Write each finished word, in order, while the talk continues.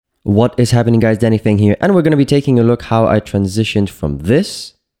What is happening, guys? Danny Feng here, and we're going to be taking a look how I transitioned from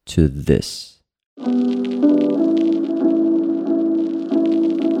this to this.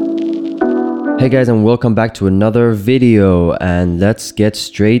 Hey guys, and welcome back to another video, and let's get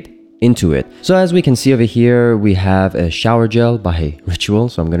straight into it. So as we can see over here, we have a shower gel by Ritual.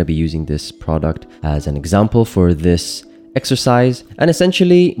 So I'm going to be using this product as an example for this exercise. And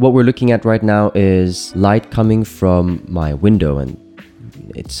essentially what we're looking at right now is light coming from my window, and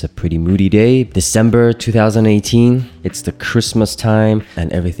it's a pretty moody day, December 2018. It's the Christmas time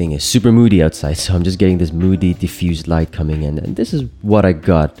and everything is super moody outside. So I'm just getting this moody diffused light coming in, and this is what I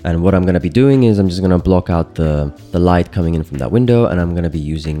got. And what I'm going to be doing is I'm just going to block out the light coming in from that window, and I'm going to be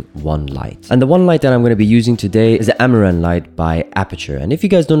using one light. And the one light that I'm going to be using today is the Amaran light by Aputure. And if you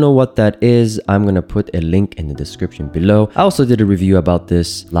guys don't know what that is, I'm going to put a link in the description below. I also did a review about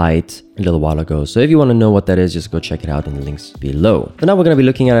this light a little while ago, so if you want to know what that is, just go check it out in the links below. So now we're going to be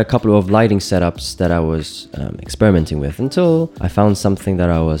looking at a couple of lighting setups that I was experimenting with until I found something that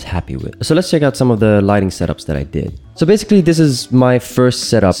I was happy with. So let's check out some of the lighting setups that I did. So basically this is my first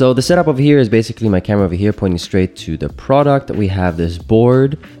setup. So the setup over here is basically my camera over here pointing straight to the product. We have this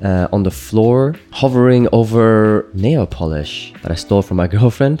board on the floor hovering over nail polish that I stole from my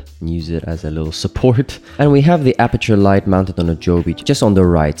girlfriend and use it as a little support. And we have the Aputure light mounted on a Joby just on the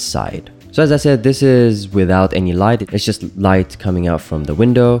right side. So as I said, this is without any light. It's just light coming out from the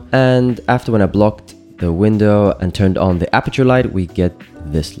window. And after when I blocked the window and turned on the Aputure light, we get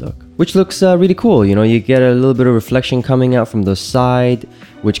this look, which looks really cool. You know, you get a little bit of reflection coming out from the side,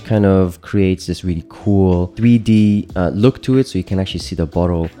 which kind of creates this really cool 3D look to it. So you can actually see the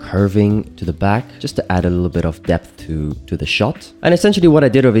bottle curving to the back just to add a little bit of depth to the shot. And essentially what I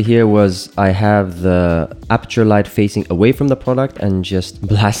did over here was I have the Aputure light facing away from the product and just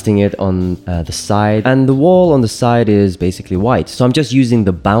blasting it on the side. And the wall on the side is basically white. So I'm just using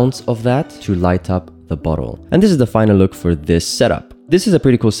the bounce of that to light up the bottle. And this is the final look for this setup. This is a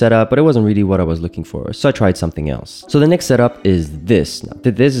pretty cool setup, but it wasn't really what I was looking for, so I tried something else. So the next setup is this. Now,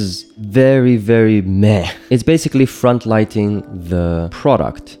 this is very, very meh. It's basically front lighting the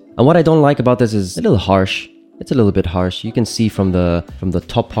product. And what I don't like about this is a little harsh. It's a little bit harsh. You can see from the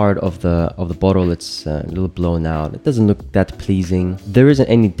top part of the bottle, it's a little blown out. It doesn't look that pleasing. There isn't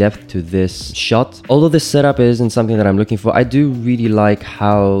any depth to this shot. Although this setup isn't something that I'm looking for, I do really like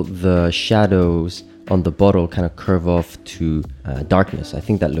how the shadows on the bottle kind of curve off to darkness. I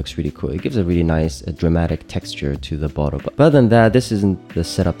think that looks really cool. It gives a really nice dramatic texture to the bottle. But other than that, this isn't the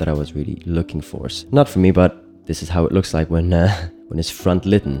setup that I was really looking for. Not for me, but this is how it looks like when it's front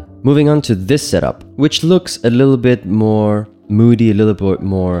lit. Moving on to this setup, which looks a little bit more moody, a little bit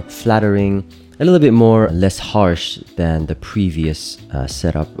more flattering, a little bit more less harsh than the previous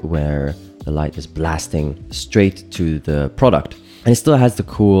setup where the light is blasting straight to the product. And it still has the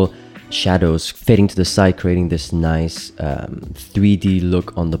cool shadows fading to the side, creating this nice 3D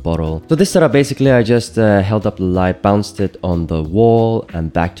look on the bottle. So this setup, basically I just held up the light, bounced it on the wall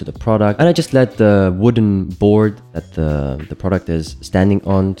and back to the product, and I just let the wooden board that the product is standing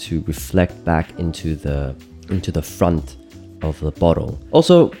on to reflect back into the front of the bottle.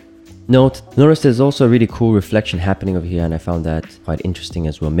 Also notice there's also a really cool reflection happening over here, and I found that quite interesting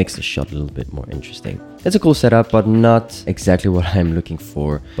as well. Makes the shot a little bit more interesting. It's a cool setup, but not exactly what I'm looking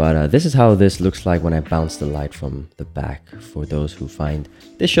for. But this is how this looks like when I bounce the light from the back, for those who find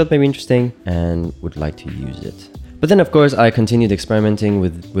this shot maybe interesting and would like to use it. But then of course I continued experimenting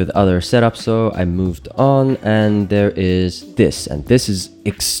with other setups, so I moved on, and there is this, and this is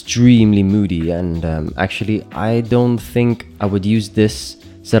extremely moody, and actually I don't think I would use this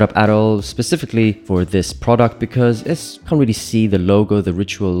setup at all specifically for this product, because I can't really see the logo, the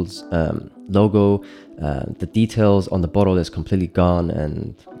Rituals logo. The details on the bottle is completely gone,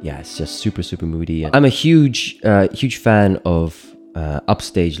 and yeah, it's just super moody. I'm a huge fan of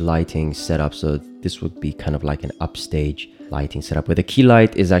upstage lighting setup, so this would be kind of like an upstage lighting setup where the key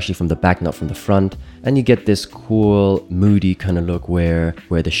light is actually from the back, not from the front, and you get this cool moody kind of look where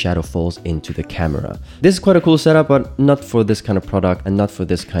the shadow falls into the camera. This is quite a cool setup, but not for this kind of product and not for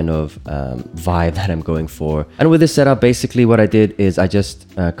this kind of vibe that I'm going for. And with this setup, basically what I did is I just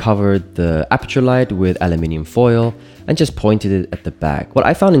covered the Aputure light with aluminium foil and just pointed it at the back. What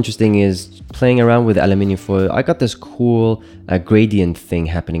I found interesting is playing around with aluminium foil. I got this cool gradient thing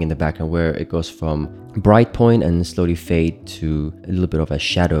happening in the background where it goes from bright point and slowly fade to a little bit of a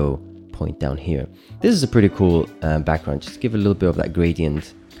shadow point down here. This is a pretty cool background, just give a little bit of that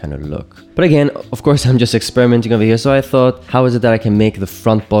gradient kind of look. But again, of course, I'm just experimenting over here, so I thought, how is it that I can make the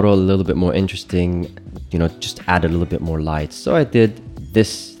front bottle a little bit more interesting, you know, just add a little bit more light. So I did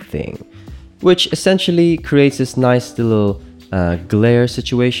this thing, which essentially creates this nice little glare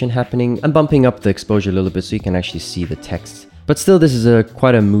situation happening. I'm bumping up the exposure a little bit so you can actually see the text. But still, this is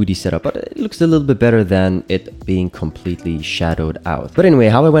quite a moody setup, but it looks a little bit better than it being completely shadowed out. But anyway,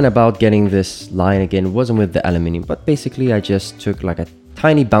 how I went about getting this line again wasn't with the aluminium, but basically I just took like a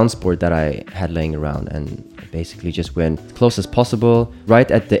tiny bounce board that I had laying around and basically just went close as possible, right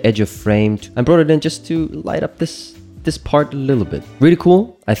at the edge of frame, and brought it in just to light up this part a little bit. Really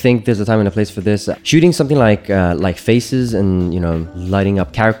cool. I think there's a time and a place for this. Shooting something like faces and, you know, lighting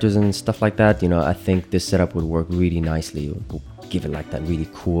up characters and stuff like that, you know, I think this setup would work really nicely. It would give it like that really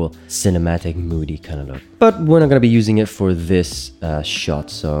cool cinematic moody kind of look. But we're not going to be using it for this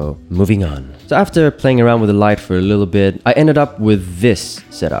shot, so moving on. So after playing around with the light for a little bit, I ended up with this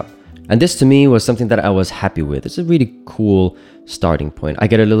setup. And this to me was something that I was happy with. It's a really cool starting point. I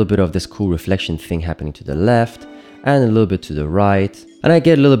get a little bit of this cool reflection thing happening to the left and a little bit to the right. And I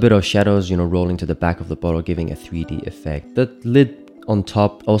get a little bit of shadows, you know, rolling to the back of the bottle, giving a 3D effect. The lid on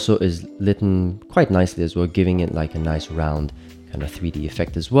top also is lit quite nicely as well, giving it like a nice round kind of 3D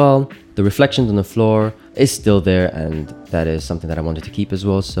effect as well. The reflections on the floor is still there, and that is something that I wanted to keep as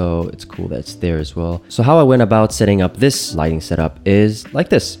well, so it's cool that it's there as well. So how I went about setting up this lighting setup is like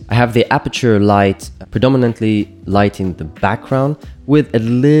this. I have the aperture light predominantly lighting the background with a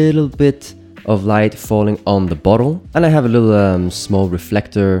little bit of light falling on the bottle, and I have a little small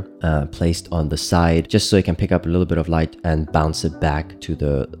reflector placed on the side just so it can pick up a little bit of light and bounce it back to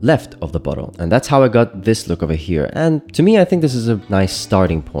the left of the bottle. And that's how I got this look over here, and to me I think this is a nice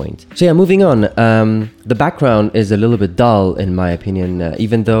starting point. So yeah, moving on. The background is a little bit dull in my opinion,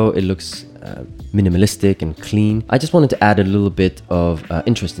 even though it looks minimalistic and clean. I just wanted to add a little bit of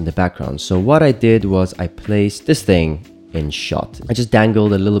interest in the background. So what I did was I placed this thing in shot. I just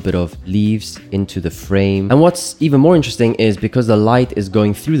dangled a little bit of leaves into the frame. And what's even more interesting is because the light is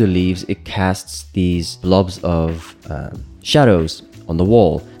going through the leaves, it casts these blobs of shadows on the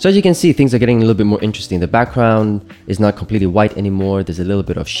wall. So as you can see, things are getting a little bit more interesting. The background is not completely white anymore. There's a little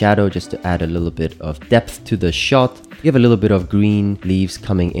bit of shadow just to add a little bit of depth to the shot. You have a little bit of green leaves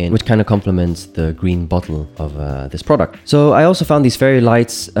coming in, which kind of complements the green bottle of this product. So I also found these fairy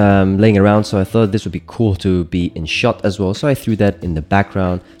lights laying around, so I thought this would be cool to be in shot as well. So I threw that in the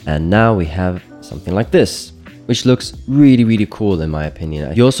background, and now we have something like this, which looks really, really cool in my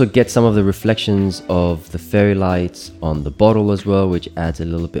opinion. You also get some of the reflections of the fairy lights on the bottle as well, which adds a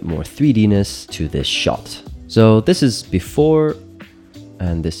little bit more 3D-ness to this shot. So this is before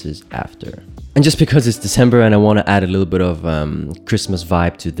and this is after. And just because it's December and I want to add a little bit of Christmas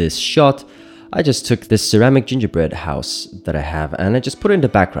vibe to this shot, I just took this ceramic gingerbread house that I have and I just put it in the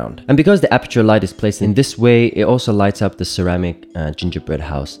background. And because the aperture light is placed in this way, it also lights up the ceramic gingerbread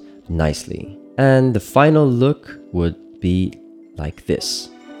house nicely. And the final look would be like this.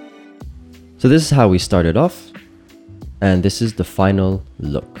 So this is how we started off, and this is the final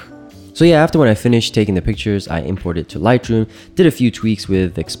look. So yeah, after when I finished taking the pictures, I imported to Lightroom, did a few tweaks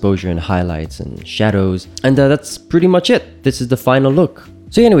with exposure and highlights and shadows, and that's pretty much it. This is the final look.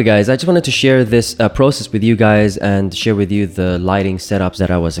 So anyway guys, I just wanted to share this process with you guys and share with you the lighting setups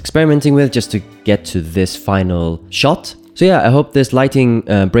that I was experimenting with just to get to this final shot. So yeah, I hope this lighting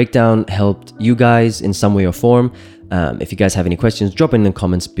breakdown helped you guys in some way or form. If you guys have any questions, drop in the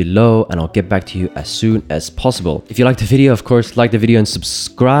comments below and I'll get back to you as soon as possible. If you liked the video, of course, like the video and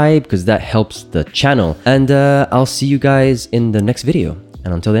subscribe because that helps the channel. And I'll see you guys in the next video.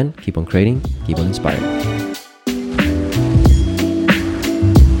 And until then, keep on creating, keep on inspiring.